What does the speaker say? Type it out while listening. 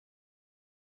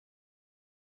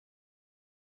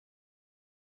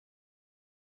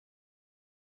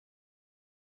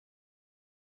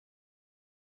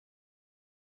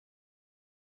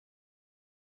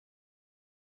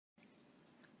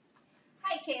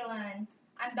Kaylin.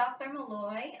 I'm Dr.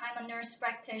 Malloy. I'm a nurse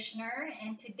practitioner,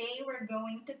 and today we're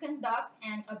going to conduct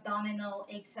an abdominal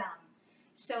exam.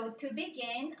 So to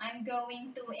begin, I'm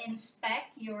going to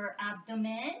inspect your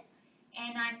abdomen,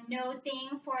 and I'm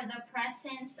noting for the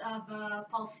presence of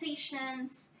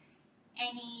pulsations,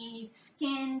 any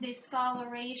skin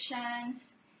discolorations,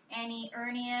 any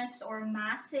hernias or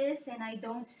masses, and I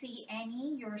don't see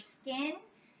any. Your skin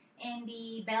and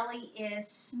the belly is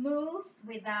smooth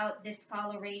without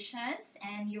discolorations,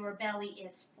 and your belly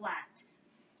is flat.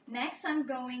 Next, I'm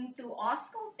going to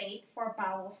auscultate for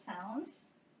bowel sounds.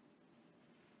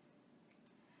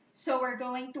 So we're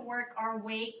going to work our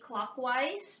way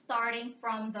clockwise, starting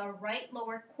from the right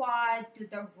lower quad to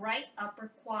the right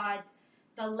upper quad,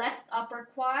 the left upper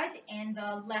quad, and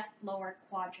the left lower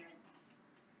quadrant.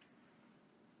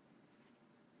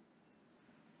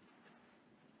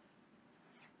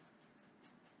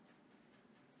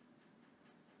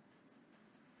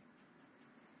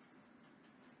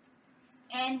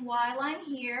 And while I'm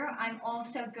here, I'm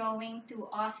also going to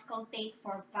auscultate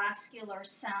for vascular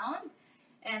sound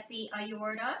at the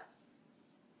aorta,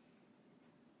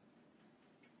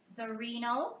 the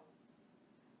renal,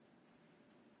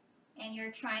 and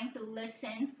you're trying to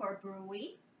listen for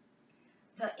bruit,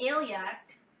 the iliac,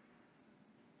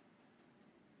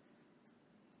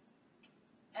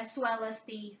 as well as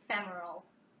the femoral.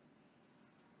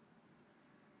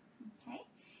 Okay,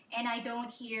 and I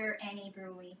don't hear any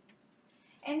bruit.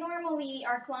 And normally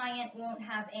our client won't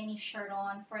have any shirt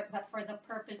on, but for the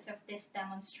purpose of this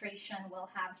demonstration, we'll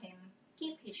have him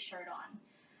keep his shirt on.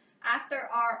 After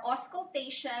our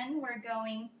auscultation, we're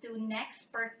going to next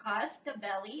percuss the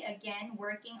belly, again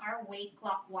working our way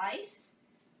clockwise.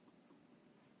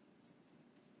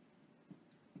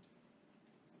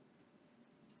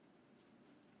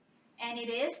 And it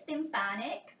is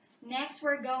tympanic. Next,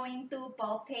 we're going to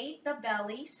palpate the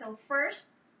belly. So first,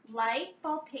 light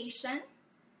palpation,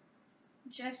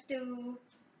 just to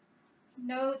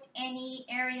note any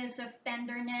areas of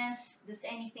tenderness. Does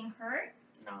anything hurt?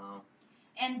 No.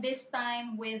 And this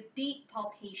time with deep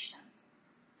palpation.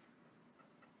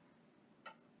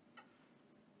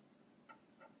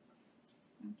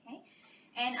 Okay,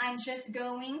 and I'm just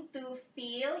going to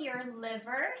feel your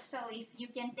liver, so if you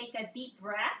can take a deep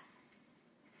breath.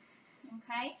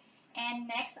 Okay, and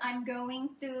next I'm going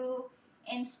to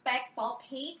inspect,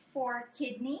 palpate for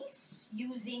kidneys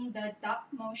using the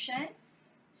duct motion.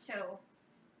 So,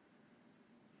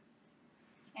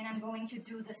 and I'm going to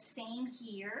do the same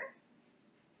here.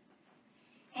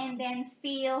 And then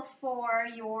feel for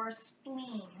your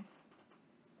spleen.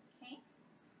 Okay?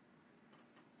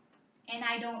 And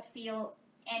I don't feel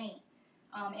any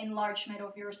enlargement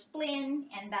of your spleen,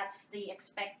 and that's the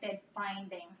expected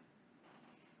finding.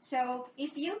 So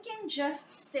if you can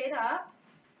just sit up,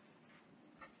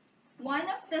 one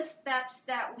of the steps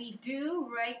that we do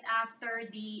right after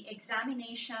the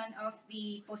examination of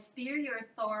the posterior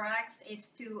thorax is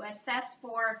to assess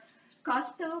for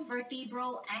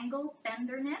costovertebral angle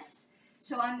tenderness.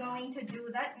 So I'm going to do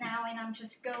that now, and I'm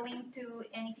just going to,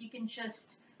 and if you can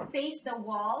just face the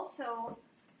wall so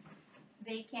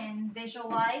they can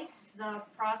visualize the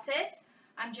process.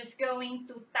 I'm just going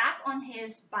to tap on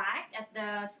his back at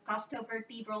the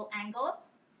costovertebral angle.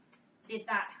 Did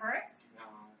that hurt? No.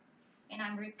 And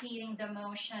I'm repeating the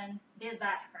motion. Did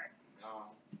that hurt?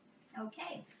 No.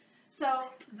 Okay. So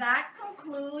that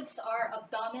concludes our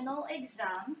abdominal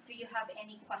exam. Do you have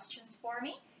any questions for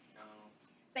me? No.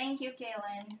 Thank you,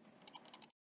 Kaylin.